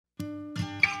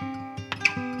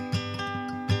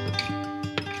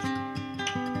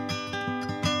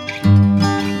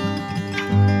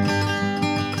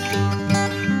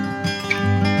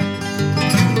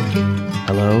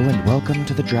welcome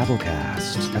to the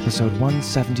Drabblecast, episode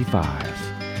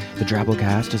 175. The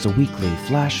Drabblecast is a weekly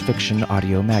flash fiction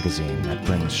audio magazine that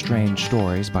brings strange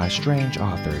stories by strange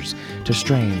authors to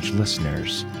strange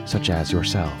listeners, such as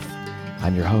yourself.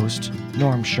 I'm your host,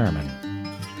 Norm Sherman.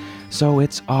 So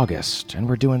it's August, and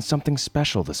we're doing something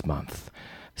special this month.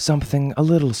 Something a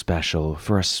little special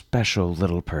for a special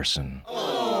little person.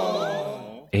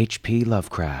 Aww. H.P.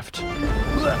 Lovecraft.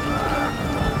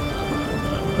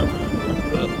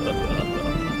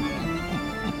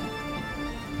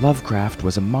 Lovecraft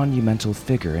was a monumental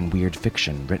figure in weird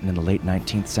fiction written in the late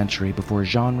 19th century before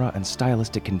genre and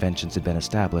stylistic conventions had been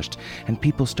established and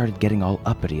people started getting all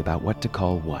uppity about what to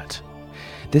call what.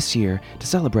 This year, to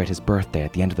celebrate his birthday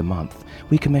at the end of the month,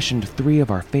 we commissioned 3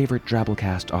 of our favorite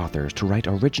Drabblecast authors to write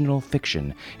original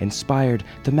fiction inspired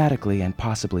thematically and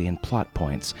possibly in plot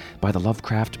points by the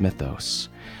Lovecraft mythos.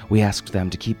 We asked them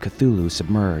to keep Cthulhu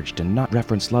submerged and not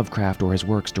reference Lovecraft or his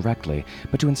works directly,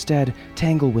 but to instead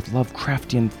tangle with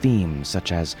Lovecraftian themes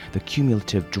such as the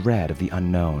cumulative dread of the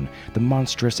unknown, the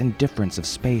monstrous indifference of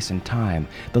space and time,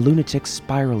 the lunatic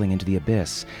spiraling into the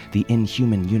abyss, the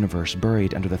inhuman universe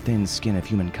buried under the thin skin of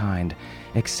humankind,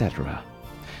 etc.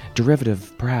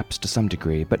 Derivative, perhaps to some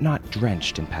degree, but not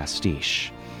drenched in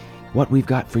pastiche. What we've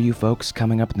got for you folks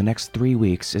coming up in the next 3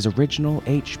 weeks is original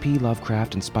H.P.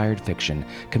 Lovecraft-inspired fiction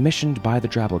commissioned by the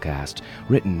Drabblecast,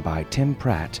 written by Tim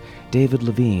Pratt, David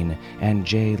Levine, and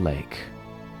Jay Lake.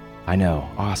 I know,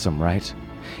 awesome, right?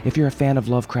 If you're a fan of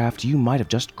Lovecraft, you might have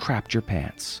just crapped your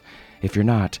pants. If you're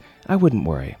not, I wouldn't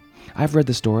worry. I've read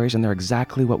the stories and they're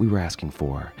exactly what we were asking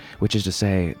for, which is to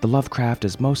say, the Lovecraft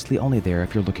is mostly only there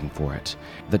if you're looking for it.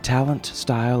 The talent,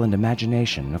 style, and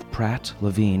imagination of Pratt,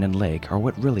 Levine, and Lake are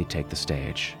what really take the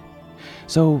stage.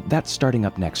 So that's starting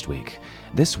up next week.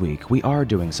 This week, we are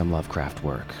doing some Lovecraft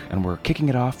work, and we're kicking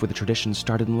it off with a tradition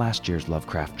started in last year's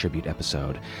Lovecraft tribute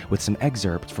episode, with some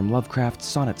excerpts from Lovecraft's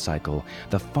sonnet cycle,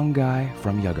 The Fungi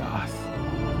from Yuggoth.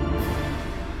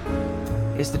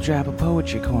 It's the Drabble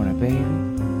Poetry Corner, baby.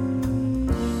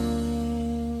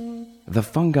 The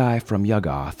Fungi from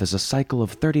Yuggoth is a cycle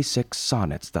of 36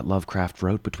 sonnets that Lovecraft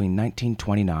wrote between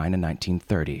 1929 and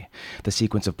 1930. The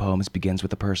sequence of poems begins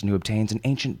with a person who obtains an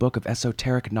ancient book of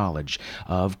esoteric knowledge,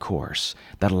 of course,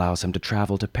 that allows him to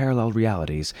travel to parallel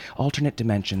realities, alternate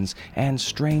dimensions, and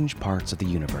strange parts of the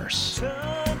universe.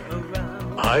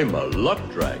 I'm a luck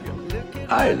dragon.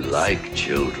 I like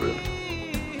children.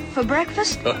 For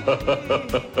breakfast?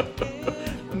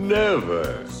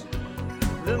 Never.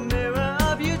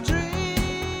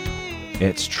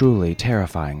 It's truly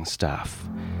terrifying stuff.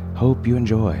 Hope you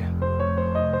enjoy.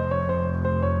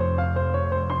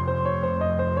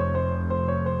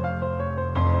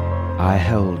 I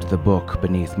held the book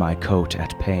beneath my coat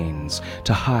at pains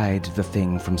to hide the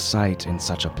thing from sight in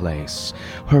such a place,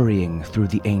 hurrying through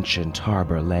the ancient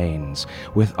harbor lanes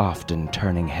with often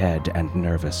turning head and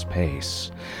nervous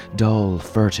pace. Dull,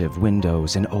 furtive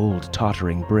windows in old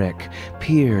tottering brick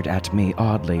peered at me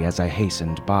oddly as I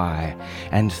hastened by,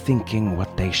 and thinking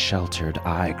what they sheltered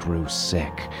I grew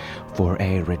sick for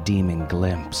a redeeming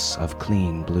glimpse of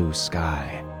clean blue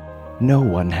sky. No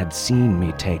one had seen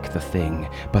me take the thing,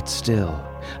 but still,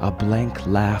 a blank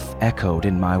laugh echoed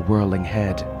in my whirling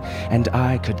head, and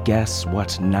I could guess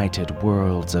what nighted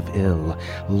worlds of ill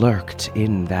lurked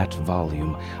in that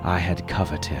volume I had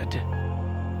coveted.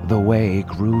 The way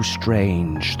grew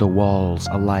strange, the walls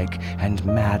alike and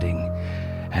maddening,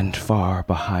 and far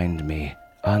behind me,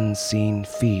 unseen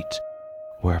feet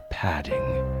were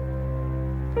padding.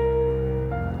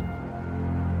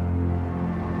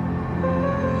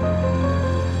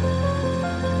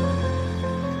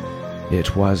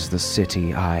 It was the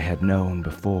city I had known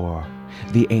before,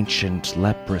 the ancient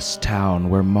leprous town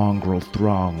where mongrel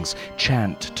throngs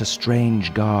chant to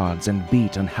strange gods and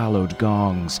beat unhallowed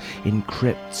gongs in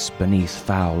crypts beneath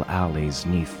foul alleys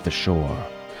 'neath the shore.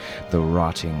 The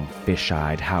rotting,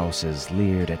 fish-eyed houses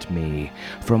leered at me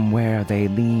from where they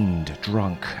leaned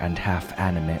drunk and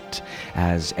half-animate,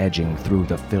 as edging through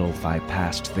the filth I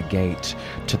passed the gate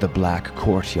to the black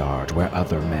courtyard where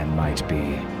other men might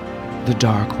be. The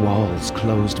dark walls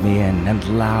closed me in,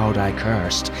 and loud I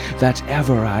cursed that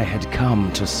ever I had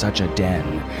come to such a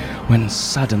den, when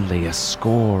suddenly a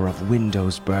score of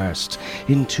windows burst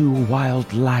into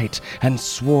wild light and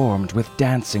swarmed with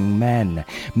dancing men,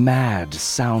 mad,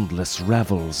 soundless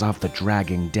revels of the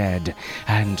dragging dead,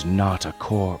 and not a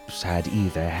corpse had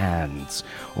either hands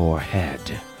or head.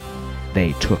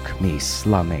 They took me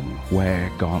slumming, where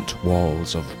gaunt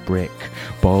walls of brick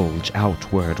bulge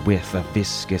outward with a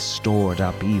viscous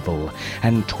stored-up evil,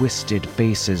 and twisted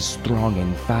faces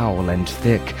thronging foul and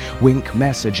thick wink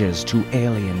messages to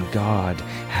alien god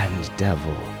and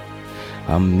devil.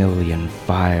 A million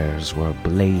fires were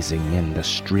blazing in the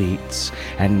streets,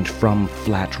 and from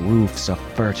flat roofs a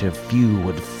furtive few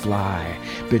would fly,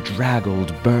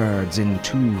 bedraggled birds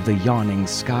into the yawning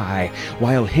sky,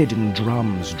 while hidden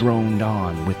drums droned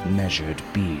on with measured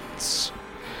beats.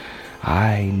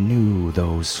 I knew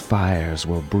those fires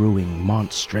were brewing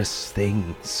monstrous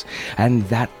things, and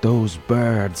that those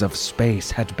birds of space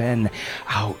had been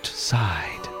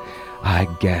outside. I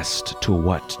guessed to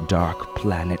what dark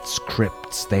planet's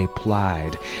crypts they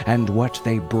plied, and what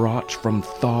they brought from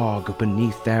Thog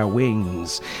beneath their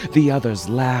wings. The others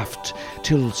laughed,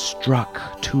 till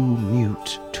struck too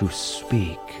mute to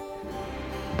speak,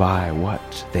 by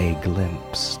what they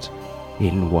glimpsed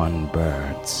in one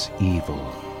bird's evil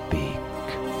beak.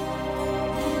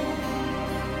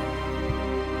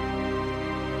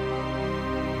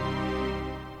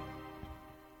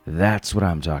 That's what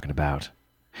I'm talking about.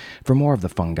 For more of the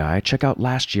fungi, check out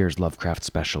last year's Lovecraft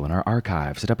special in our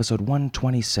archives at episode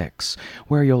 126,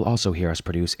 where you'll also hear us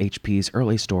produce HP's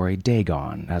early story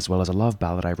Dagon, as well as a love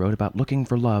ballad I wrote about looking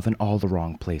for love in all the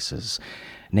wrong places,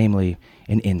 namely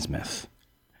in Innsmouth.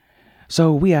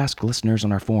 So we asked listeners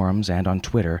on our forums and on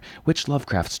Twitter which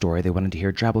Lovecraft story they wanted to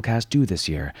hear Drabblecast do this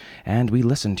year, and we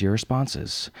listened to your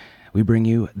responses. We bring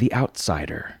you The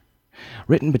Outsider.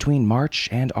 Written between March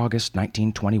and August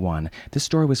 1921, this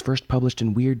story was first published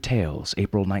in Weird Tales,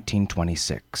 April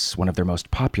 1926, one of their most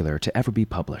popular to ever be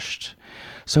published.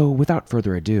 So without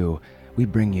further ado, we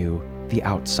bring you The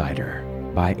Outsider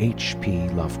by H.P.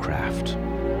 Lovecraft.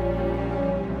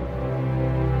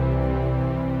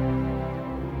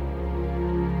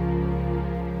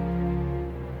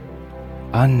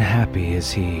 Unhappy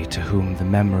is he to whom the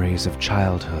memories of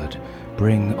childhood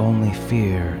bring only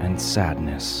fear and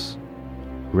sadness.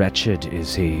 Wretched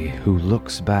is he who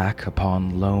looks back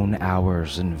upon lone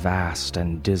hours in vast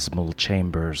and dismal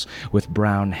chambers with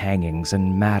brown hangings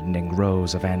and maddening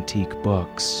rows of antique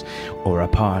books, or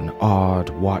upon odd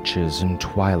watches in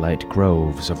twilight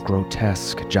groves of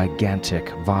grotesque,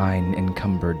 gigantic,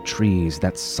 vine-encumbered trees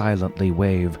that silently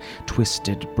wave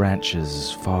twisted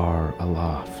branches far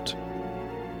aloft.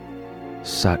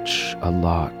 Such a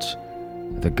lot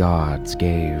the gods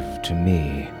gave to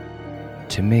me,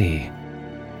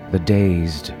 the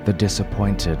dazed, the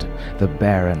disappointed, the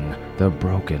barren, the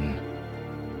broken.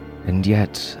 And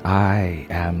yet I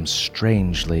am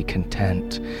strangely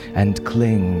content and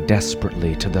cling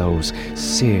desperately to those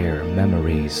sere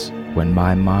memories when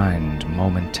my mind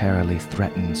momentarily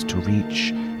threatens to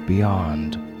reach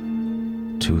beyond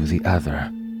to the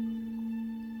other.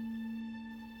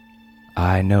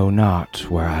 I know not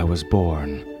where I was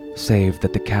born, save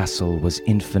that the castle was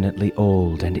infinitely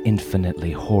old and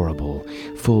infinitely horrible,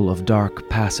 full of dark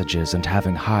passages and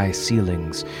having high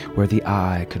ceilings where the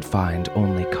eye could find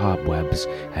only cobwebs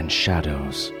and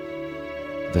shadows.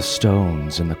 The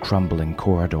stones in the crumbling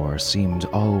corridor seemed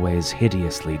always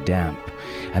hideously damp,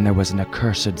 and there was an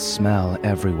accursed smell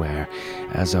everywhere,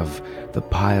 as of the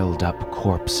piled-up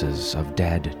corpses of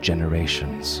dead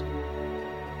generations.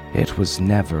 It was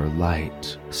never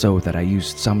light, so that I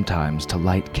used sometimes to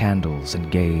light candles and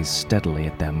gaze steadily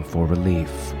at them for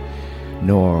relief.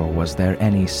 Nor was there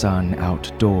any sun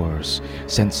outdoors,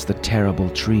 since the terrible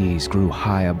trees grew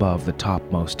high above the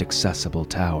topmost accessible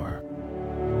tower.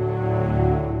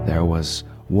 There was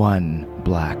one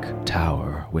black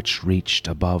tower which reached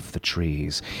above the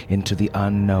trees into the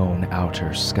unknown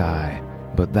outer sky,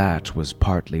 but that was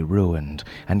partly ruined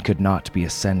and could not be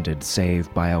ascended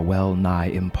save by a well-nigh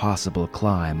impossible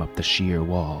climb up the sheer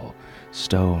wall,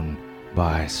 stone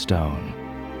by stone.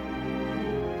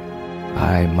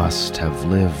 I must have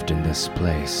lived in this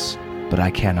place, but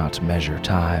I cannot measure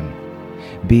time.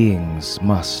 Beings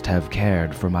must have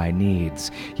cared for my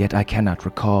needs, yet I cannot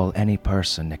recall any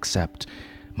person except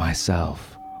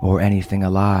myself, or anything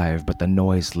alive but the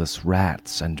noiseless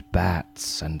rats and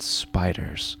bats and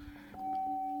spiders.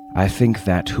 I think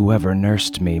that whoever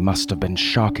nursed me must have been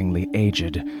shockingly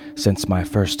aged, since my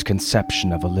first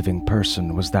conception of a living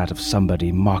person was that of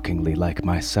somebody mockingly like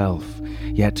myself,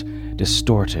 yet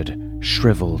distorted,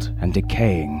 shriveled, and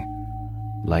decaying,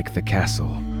 like the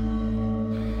castle.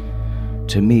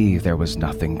 To me, there was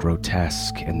nothing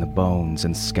grotesque in the bones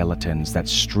and skeletons that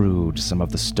strewed some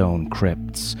of the stone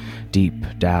crypts deep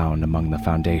down among the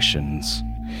foundations.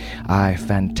 I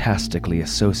fantastically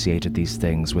associated these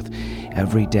things with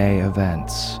everyday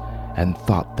events and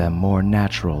thought them more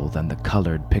natural than the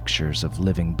colored pictures of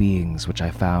living beings which I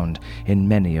found in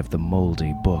many of the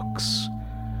moldy books.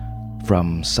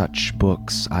 From such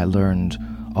books I learned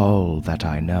all that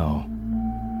I know.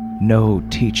 No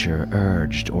teacher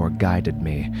urged or guided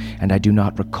me, and I do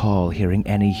not recall hearing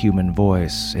any human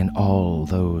voice in all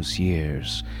those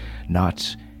years,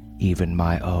 not even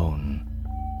my own.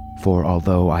 For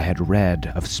although I had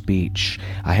read of speech,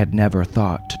 I had never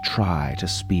thought to try to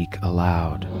speak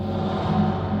aloud.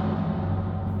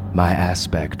 My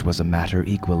aspect was a matter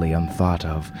equally unthought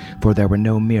of, for there were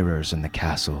no mirrors in the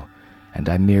castle, and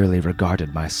I merely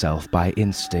regarded myself by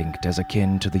instinct as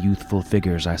akin to the youthful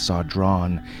figures I saw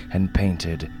drawn and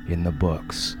painted in the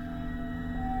books.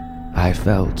 I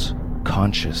felt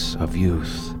conscious of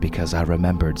youth because I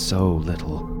remembered so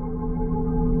little.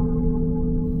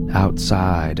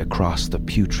 Outside, across the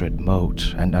putrid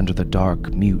moat and under the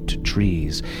dark, mute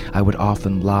trees, I would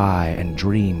often lie and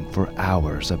dream for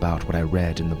hours about what I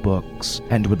read in the books,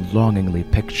 and would longingly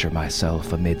picture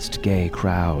myself amidst gay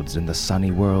crowds in the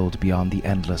sunny world beyond the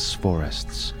endless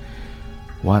forests.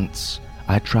 Once,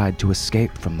 I tried to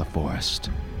escape from the forest,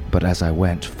 but as I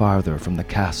went farther from the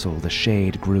castle, the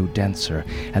shade grew denser,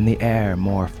 and the air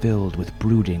more filled with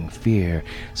brooding fear,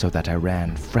 so that I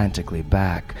ran frantically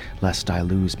back, lest I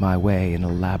lose my way in a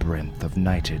labyrinth of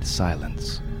nighted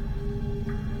silence.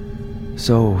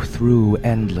 So through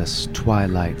endless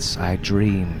twilights I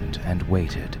dreamed and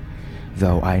waited,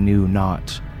 though I knew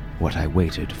not what I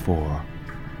waited for.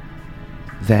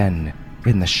 Then,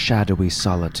 in the shadowy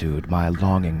solitude, my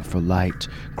longing for light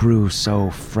grew so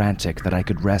frantic that I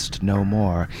could rest no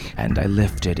more, and I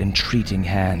lifted entreating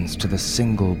hands to the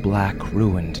single black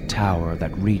ruined tower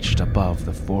that reached above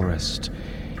the forest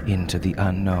into the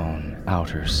unknown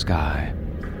outer sky.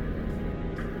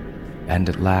 And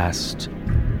at last,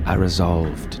 I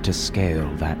resolved to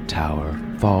scale that tower,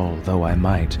 fall though I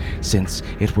might, since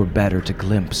it were better to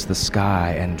glimpse the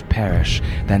sky and perish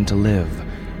than to live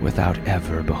without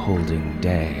ever beholding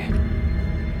day.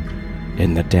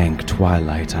 In the dank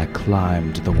twilight I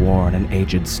climbed the worn and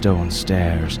aged stone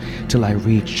stairs, till I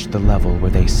reached the level where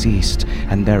they ceased,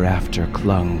 and thereafter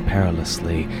clung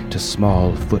perilously to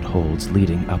small footholds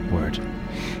leading upward.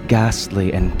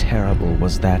 Ghastly and terrible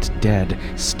was that dead,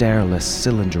 stairless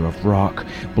cylinder of rock,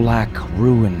 black,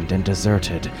 ruined, and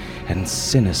deserted, and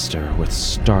sinister with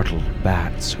startled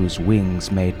bats whose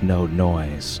wings made no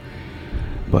noise.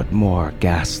 But more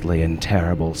ghastly and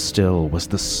terrible still was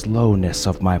the slowness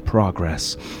of my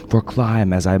progress, for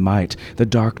climb as I might, the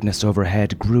darkness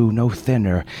overhead grew no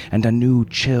thinner, and a new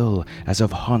chill as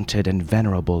of haunted and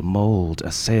venerable mold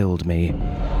assailed me.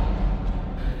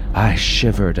 I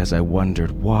shivered as I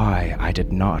wondered why I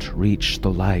did not reach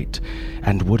the light,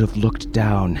 and would have looked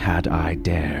down had I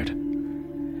dared.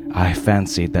 I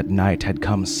fancied that night had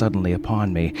come suddenly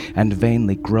upon me, and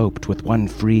vainly groped with one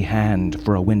free hand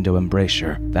for a window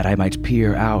embrasure, that I might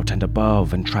peer out and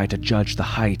above and try to judge the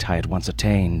height I had once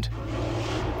attained.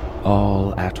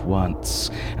 All at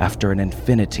once, after an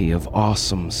infinity of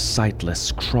awesome,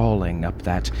 sightless crawling up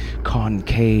that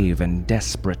concave and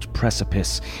desperate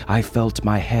precipice, I felt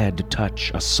my head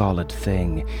touch a solid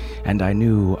thing, and I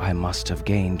knew I must have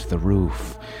gained the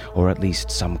roof, or at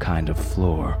least some kind of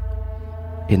floor.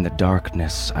 In the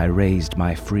darkness, I raised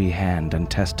my free hand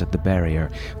and tested the barrier,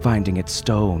 finding it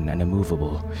stone and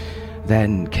immovable.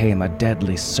 Then came a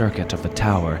deadly circuit of the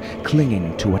tower,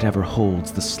 clinging to whatever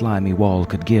holds the slimy wall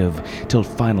could give, till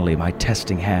finally my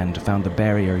testing hand found the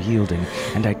barrier yielding,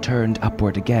 and I turned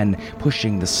upward again,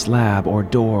 pushing the slab or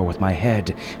door with my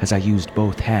head as I used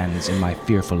both hands in my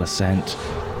fearful ascent.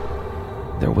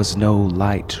 There was no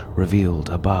light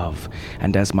revealed above,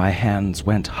 and as my hands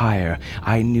went higher,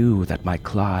 I knew that my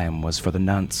climb was for the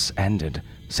nonce ended,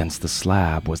 since the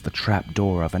slab was the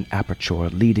trap-door of an aperture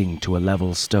leading to a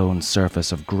level stone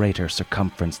surface of greater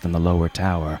circumference than the lower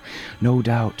tower, no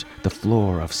doubt the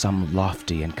floor of some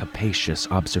lofty and capacious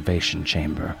observation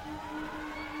chamber.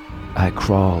 I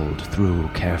crawled through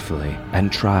carefully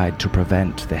and tried to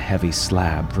prevent the heavy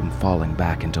slab from falling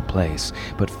back into place,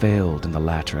 but failed in the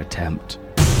latter attempt.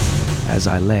 As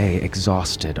I lay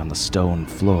exhausted on the stone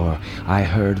floor, I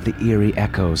heard the eerie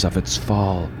echoes of its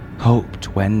fall,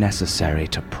 hoped when necessary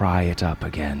to pry it up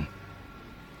again.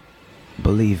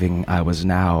 Believing I was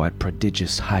now at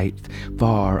prodigious height,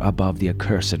 far above the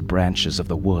accursed branches of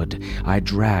the wood, I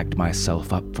dragged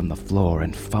myself up from the floor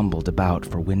and fumbled about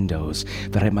for windows,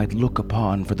 that I might look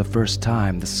upon for the first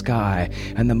time the sky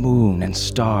and the moon and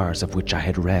stars of which I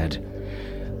had read.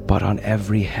 But on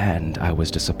every hand I was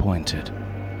disappointed,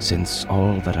 since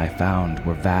all that I found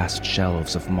were vast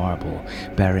shelves of marble,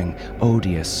 bearing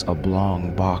odious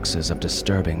oblong boxes of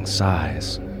disturbing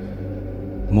size.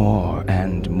 More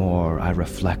and more I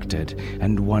reflected,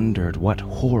 and wondered what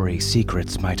hoary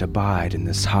secrets might abide in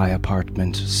this high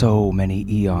apartment so many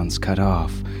eons cut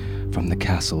off from the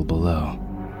castle below.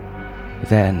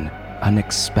 Then,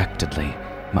 unexpectedly,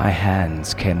 my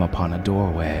hands came upon a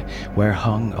doorway where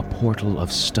hung a portal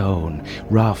of stone,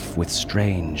 rough with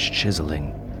strange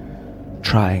chiseling.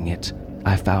 Trying it,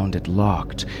 I found it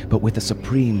locked, but with a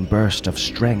supreme burst of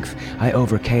strength, I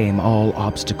overcame all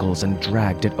obstacles and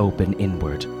dragged it open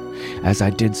inward. As I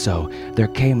did so, there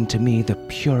came to me the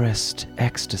purest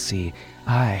ecstasy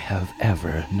I have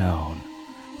ever known.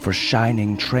 For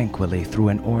shining tranquilly through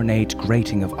an ornate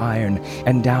grating of iron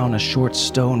and down a short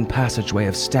stone passageway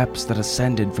of steps that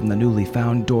ascended from the newly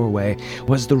found doorway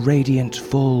was the radiant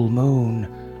full moon,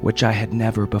 which I had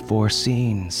never before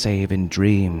seen save in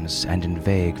dreams and in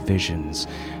vague visions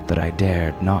that I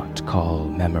dared not call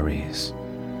memories.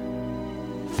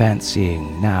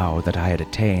 Fancying now that I had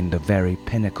attained the very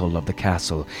pinnacle of the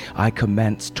castle, I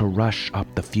commenced to rush up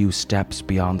the few steps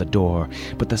beyond the door,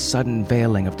 but the sudden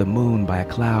veiling of the moon by a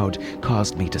cloud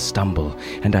caused me to stumble,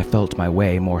 and I felt my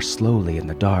way more slowly in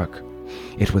the dark.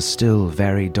 It was still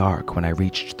very dark when I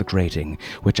reached the grating,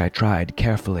 which I tried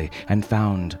carefully and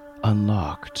found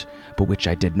unlocked, but which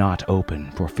I did not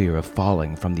open for fear of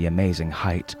falling from the amazing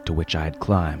height to which I had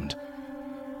climbed.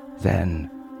 Then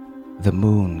the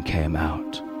moon came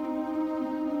out.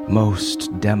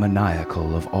 Most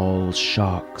demoniacal of all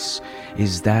shocks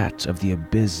is that of the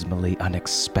abysmally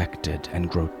unexpected and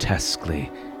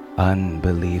grotesquely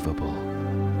unbelievable.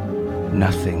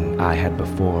 Nothing I had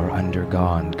before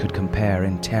undergone could compare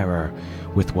in terror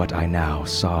with what I now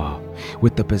saw,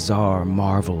 with the bizarre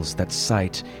marvels that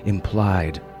sight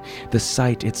implied. The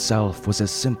sight itself was as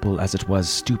simple as it was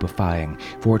stupefying,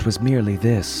 for it was merely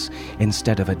this: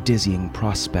 instead of a dizzying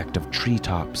prospect of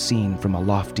treetops seen from a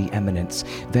lofty eminence,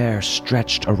 there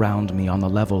stretched around me on the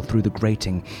level through the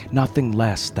grating nothing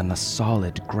less than the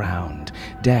solid ground,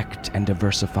 decked and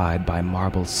diversified by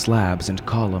marble slabs and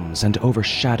columns, and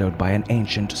overshadowed by an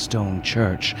ancient stone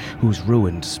church whose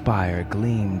ruined spire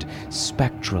gleamed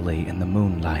spectrally in the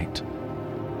moonlight.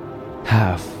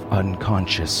 Half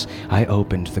unconscious, I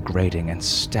opened the grating and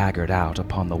staggered out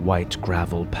upon the white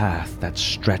gravel path that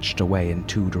stretched away in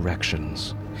two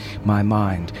directions. My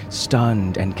mind,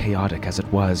 stunned and chaotic as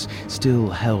it was,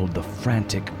 still held the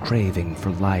frantic craving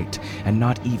for light, and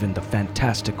not even the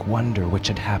fantastic wonder which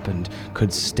had happened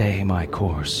could stay my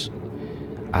course.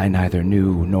 I neither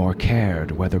knew nor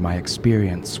cared whether my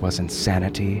experience was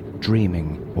insanity,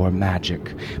 dreaming, or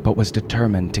magic, but was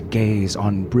determined to gaze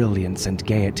on brilliance and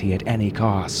gaiety at any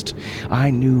cost.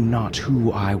 I knew not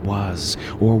who I was,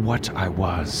 or what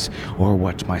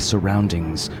my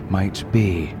surroundings might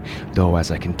be, though as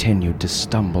I continued to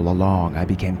stumble along, I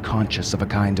became conscious of a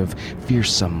kind of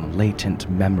fearsome, latent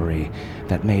memory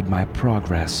that made my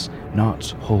progress not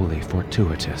wholly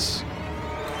fortuitous.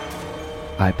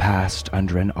 I passed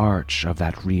under an arch of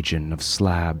that region of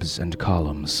slabs and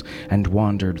columns, and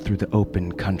wandered through the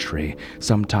open country,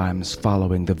 sometimes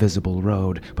following the visible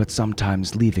road, but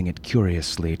sometimes leaving it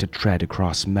curiously to tread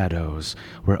across meadows,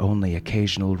 where only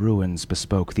occasional ruins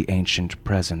bespoke the ancient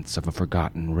presence of a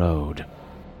forgotten road.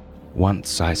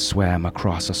 Once I swam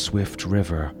across a swift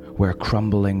river, where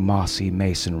crumbling mossy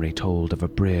masonry told of a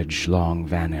bridge long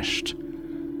vanished.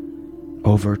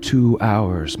 Over 2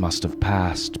 hours must have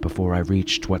passed before I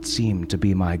reached what seemed to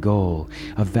be my goal,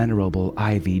 a venerable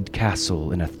ivied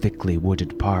castle in a thickly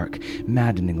wooded park,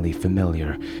 maddeningly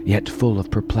familiar, yet full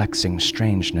of perplexing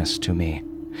strangeness to me.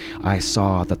 I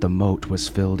saw that the moat was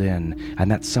filled in, and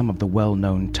that some of the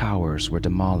well-known towers were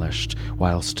demolished,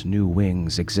 whilst new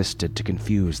wings existed to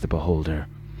confuse the beholder.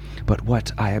 But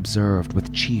what I observed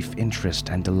with chief interest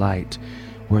and delight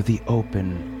were the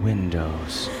open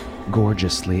windows,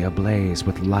 gorgeously ablaze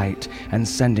with light and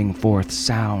sending forth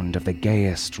sound of the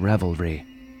gayest revelry.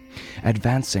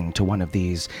 Advancing to one of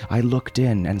these, I looked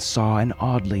in and saw an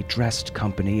oddly dressed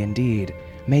company indeed,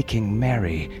 making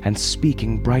merry and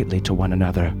speaking brightly to one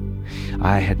another.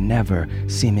 I had never,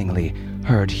 seemingly,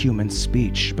 heard human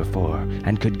speech before,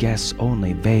 and could guess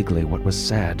only vaguely what was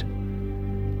said.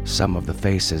 Some of the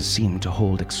faces seemed to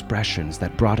hold expressions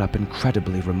that brought up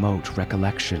incredibly remote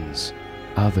recollections.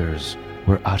 Others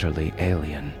were utterly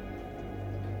alien.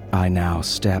 I now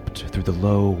stepped through the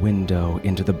low window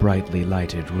into the brightly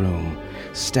lighted room,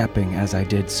 stepping as I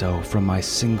did so from my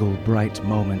single bright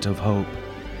moment of hope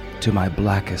to my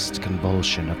blackest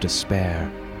convulsion of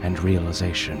despair and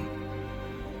realization.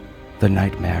 The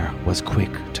nightmare was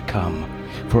quick to come,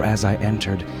 For as I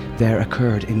entered, there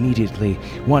occurred immediately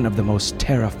one of the most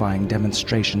terrifying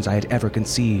demonstrations I had ever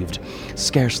conceived.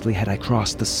 Scarcely had I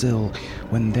crossed the sill,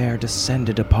 when there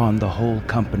descended upon the whole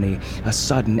company a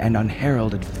sudden and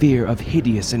unheralded fear of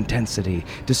hideous intensity,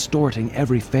 distorting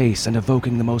every face and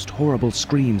evoking the most horrible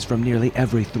screams from nearly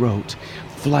every throat.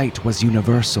 Flight was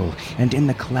universal, and in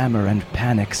the clamor and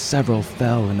panic several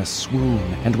fell in a swoon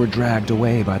and were dragged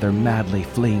away by their madly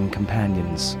fleeing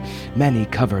companions. Many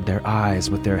covered their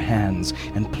eyes with their hands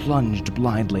and plunged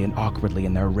blindly and awkwardly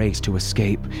in their race to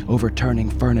escape, overturning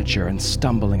furniture and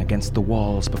stumbling against the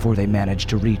walls before they managed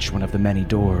to reach one of the many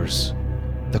doors.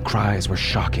 The cries were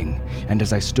shocking, and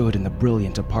as I stood in the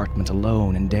brilliant apartment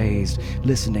alone and dazed,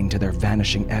 listening to their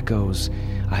vanishing echoes,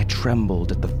 I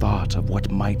trembled at the thought of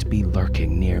what might be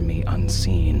lurking near me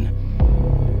unseen.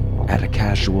 At a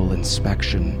casual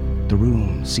inspection, the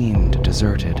room seemed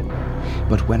deserted,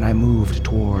 but when I moved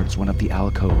towards one of the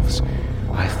alcoves,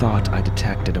 I thought I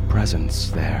detected a presence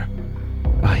there,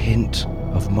 a hint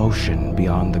of motion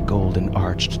beyond the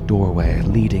golden-arched doorway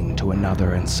leading to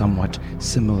another and somewhat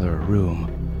similar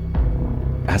room.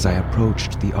 As I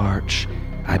approached the arch,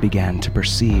 I began to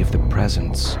perceive the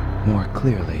presence more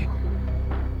clearly.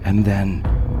 And then,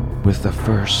 with the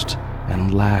first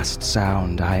and last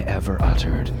sound I ever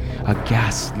uttered, a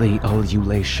ghastly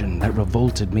ululation that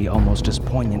revolted me almost as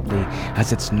poignantly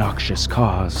as its noxious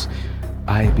cause,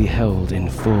 I beheld in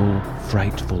full,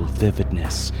 frightful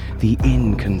vividness the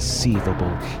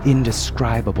inconceivable,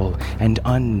 indescribable, and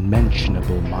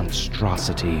unmentionable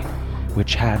monstrosity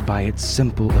which had by its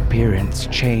simple appearance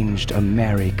changed a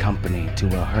merry company to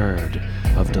a herd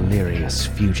of delirious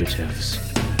fugitives.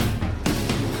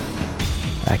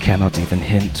 I cannot even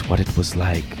hint what it was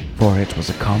like, for it was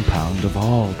a compound of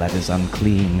all that is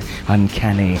unclean,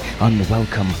 uncanny,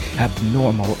 unwelcome,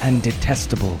 abnormal, and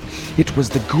detestable. It was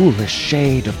the ghoulish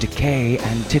shade of decay,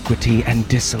 antiquity, and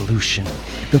dissolution,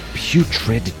 the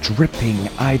putrid, dripping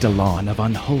eidolon of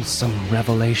unwholesome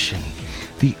revelation,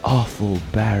 the awful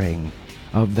bearing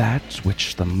of that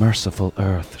which the merciful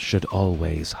earth should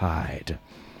always hide.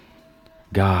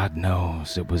 God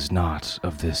knows it was not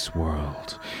of this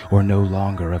world, or no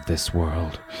longer of this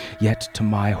world, yet to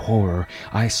my horror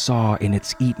I saw in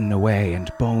its eaten away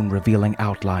and bone-revealing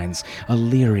outlines a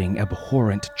leering,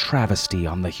 abhorrent travesty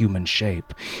on the human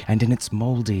shape, and in its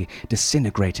moldy,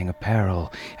 disintegrating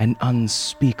apparel an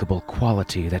unspeakable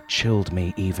quality that chilled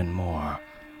me even more.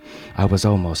 I was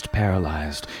almost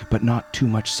paralyzed, but not too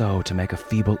much so to make a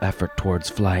feeble effort towards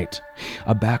flight,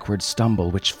 a backward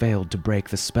stumble which failed to break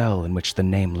the spell in which the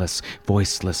nameless,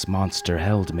 voiceless monster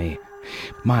held me.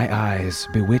 My eyes,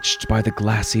 bewitched by the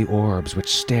glassy orbs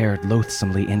which stared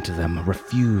loathsomely into them,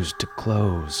 refused to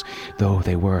close, though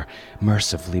they were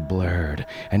mercifully blurred,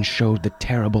 and showed the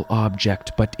terrible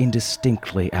object but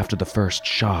indistinctly after the first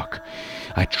shock.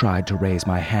 I tried to raise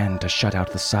my hand to shut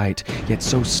out the sight, yet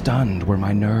so stunned were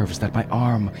my nerves that my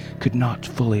arm could not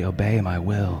fully obey my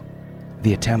will.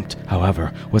 The attempt,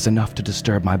 however, was enough to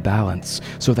disturb my balance,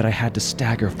 so that I had to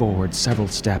stagger forward several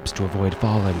steps to avoid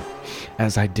falling.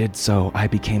 As I did so, I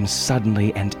became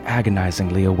suddenly and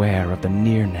agonizingly aware of the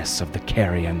nearness of the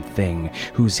carrion thing,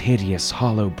 whose hideous,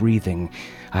 hollow breathing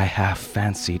I half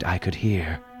fancied I could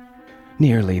hear.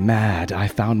 Nearly mad, I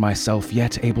found myself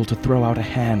yet able to throw out a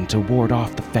hand to ward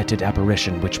off the fetid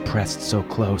apparition which pressed so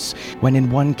close, when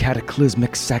in one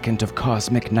cataclysmic second of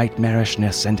cosmic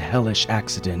nightmarishness and hellish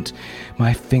accident,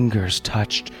 my fingers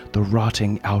touched the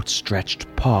rotting, outstretched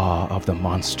paw of the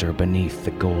monster beneath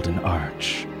the golden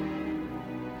arch.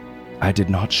 I did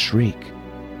not shriek,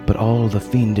 but all the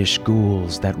fiendish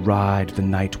ghouls that ride the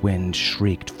night wind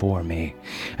shrieked for me,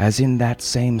 as in that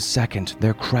same second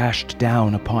there crashed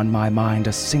down upon my mind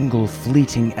a single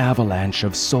fleeting avalanche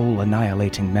of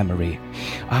soul-annihilating memory.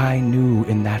 I knew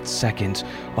in that second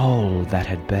all that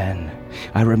had been.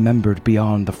 I remembered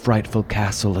beyond the frightful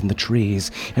castle and the trees,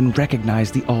 and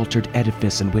recognized the altered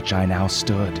edifice in which I now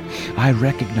stood. I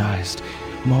recognized,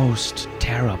 most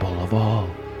terrible of all,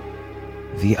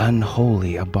 the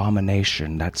unholy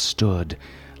abomination that stood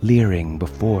leering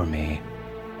before me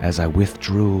as I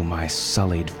withdrew my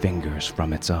sullied fingers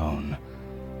from its own.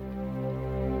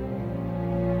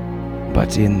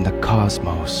 But in the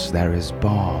cosmos there is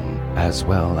balm as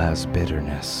well as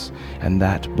bitterness, and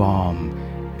that balm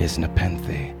is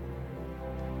nepenthe.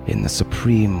 In the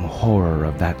supreme horror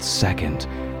of that second,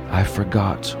 I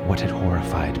forgot what had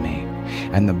horrified me,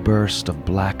 and the burst of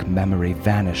black memory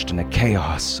vanished in a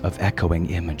chaos of echoing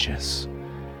images.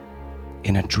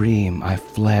 In a dream, I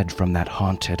fled from that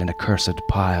haunted and accursed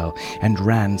pile and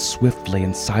ran swiftly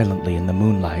and silently in the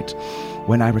moonlight.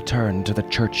 When I returned to the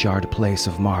churchyard place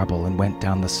of marble and went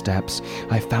down the steps,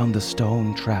 I found the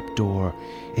stone trapdoor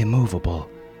immovable.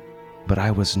 But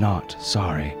I was not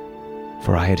sorry,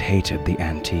 for I had hated the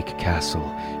antique castle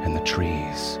and the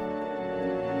trees.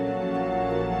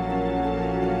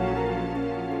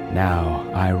 Now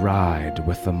I ride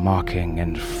with the mocking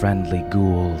and friendly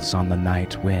ghouls on the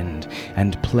night wind,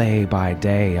 and play by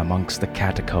day amongst the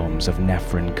catacombs of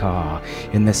Nephrin Ka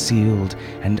in the sealed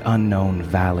and unknown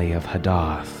valley of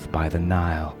Hadath by the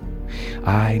Nile.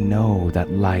 I know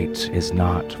that light is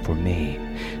not for me,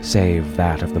 save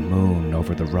that of the moon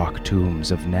over the rock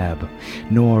tombs of Neb,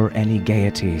 nor any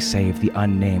gaiety save the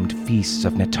unnamed feasts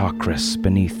of Nitocris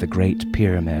beneath the Great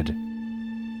Pyramid.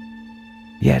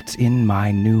 Yet in my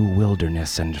new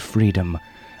wilderness and freedom,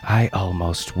 I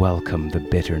almost welcome the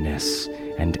bitterness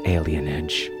and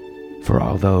alienage. For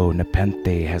although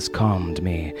Nepenthe has calmed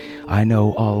me, I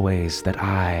know always that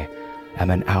I am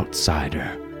an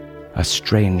outsider, a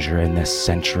stranger in this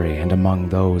century and among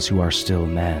those who are still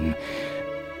men.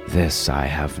 This I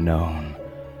have known,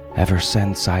 ever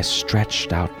since I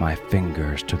stretched out my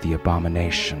fingers to the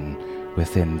abomination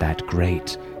within that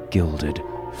great gilded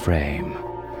frame.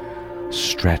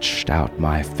 Stretched out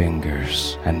my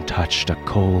fingers and touched a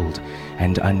cold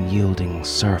and unyielding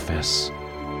surface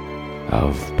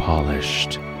of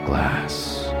polished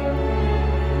glass.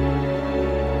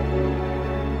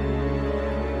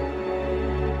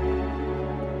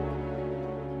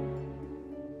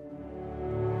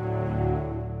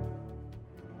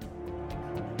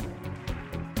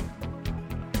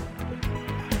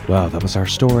 Well, that was our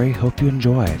story. Hope you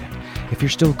enjoyed. If you're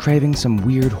still craving some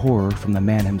weird horror from the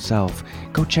man himself,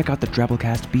 go check out the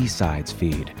Drabblecast B-Sides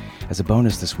feed. As a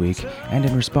bonus this week, and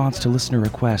in response to listener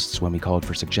requests when we called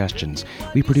for suggestions,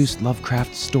 we produced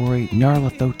Lovecraft's story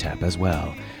Nyarlathotep as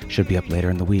well. Should be up later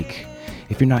in the week.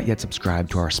 If you're not yet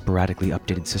subscribed to our sporadically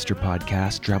updated sister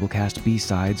podcast, Drabblecast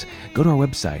B-Sides, go to our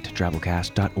website,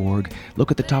 drabblecast.org,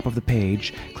 look at the top of the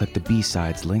page, click the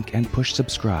B-Sides link, and push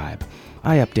subscribe.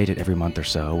 I update it every month or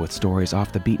so with stories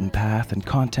off the beaten path and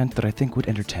content that I think would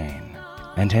entertain.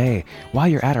 And hey, while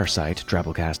you're at our site,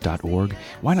 drabblecast.org,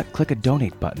 why not click a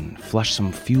donate button, flush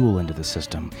some fuel into the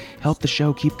system, help the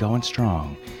show keep going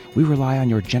strong. We rely on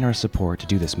your generous support to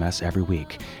do this mess every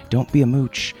week. Don't be a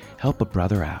mooch, help a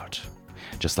brother out.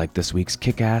 Just like this week's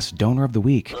kick-ass donor of the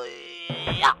week,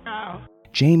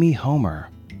 Jamie Homer.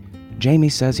 Jamie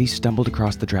says he stumbled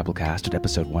across the Drabblecast at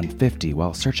episode 150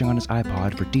 while searching on his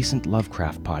iPod for decent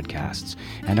Lovecraft podcasts,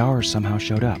 and ours somehow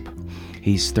showed up.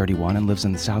 He's 31 and lives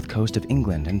on the south coast of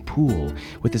England in Poole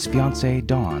with his fiancée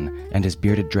Dawn and his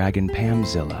bearded dragon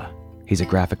Pamzilla. He's a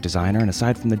graphic designer, and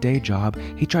aside from the day job,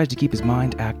 he tries to keep his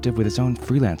mind active with his own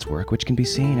freelance work, which can be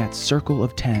seen at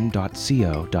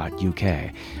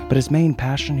circleof10.co.uk. But his main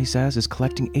passion, he says, is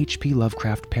collecting H.P.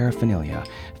 Lovecraft paraphernalia,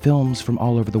 films from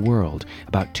all over the world,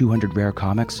 about 200 rare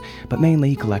comics, but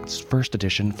mainly he collects first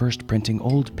edition, first printing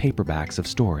old paperbacks of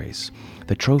stories.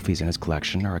 The trophies in his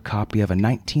collection are a copy of a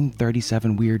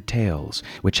 1937 Weird Tales,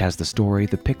 which has the story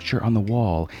The Picture on the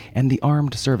Wall, and the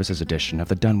Armed Services edition of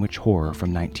the Dunwich Horror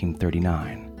from 1939.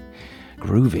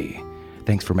 Groovy.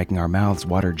 Thanks for making our mouths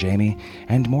water, Jamie,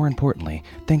 and more importantly,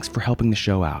 thanks for helping the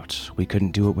show out. We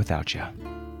couldn't do it without you.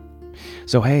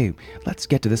 So hey, let's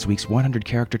get to this week's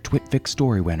 100-character Twitfic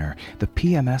story winner, the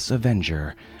PMS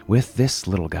Avenger, with this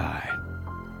little guy.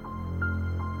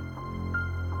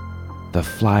 The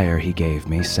flyer he gave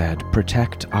me said,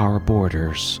 "Protect our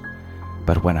borders,"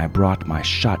 but when I brought my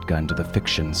shotgun to the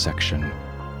fiction section,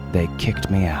 they kicked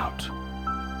me out.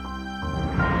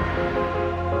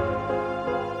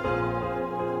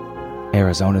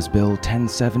 Arizona's Bill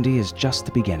 1070 is just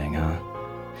the beginning, huh?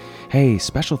 Hey,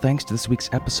 special thanks to this week's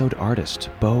episode artist,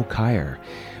 Bo Kyer.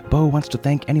 Bo wants to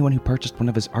thank anyone who purchased one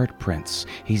of his art prints.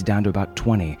 He's down to about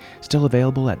 20, still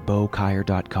available at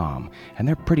bokyer.com, and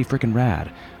they're pretty freaking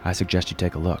rad. I suggest you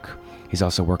take a look. He's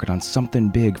also working on something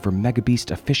big for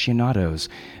Megabeast aficionados.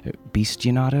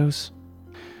 Beastionados?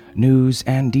 News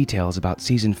and details about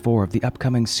Season 4 of the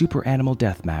upcoming Super Animal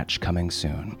Deathmatch coming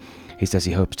soon. He says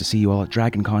he hopes to see you all at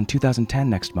DragonCon 2010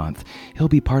 next month. He'll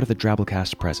be part of the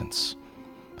Drabblecast presence.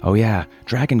 Oh yeah,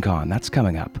 DragonCon, that's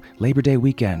coming up. Labor Day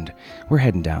weekend. We're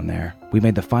heading down there. We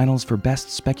made the finals for Best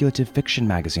Speculative Fiction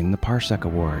Magazine in the Parsec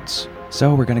Awards.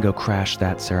 So we're gonna go crash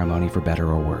that ceremony for better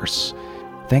or worse.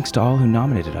 Thanks to all who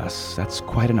nominated us. That's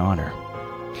quite an honor.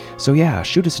 So yeah,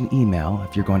 shoot us an email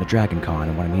if you're going to DragonCon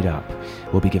and want to meet up.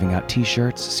 We'll be giving out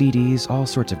t-shirts, CDs, all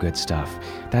sorts of good stuff.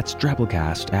 That's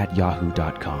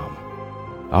drabblecast@yahoo.com.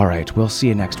 Alright, we'll see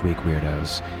you next week,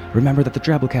 weirdos. Remember that the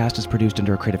Drabblecast is produced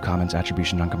under a Creative Commons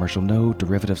Attribution Non-Commercial No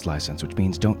Derivatives license, which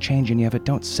means don't change any of it,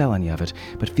 don't sell any of it,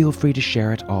 but feel free to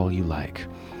share it all you like.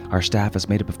 Our staff is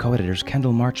made up of co-editors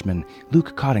Kendall Marchman,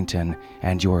 Luke Coddington,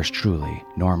 and yours truly,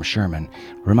 Norm Sherman,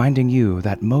 reminding you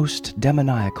that most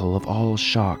demoniacal of all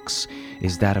shocks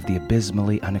is that of the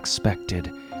abysmally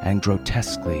unexpected and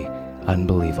grotesquely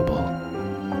unbelievable.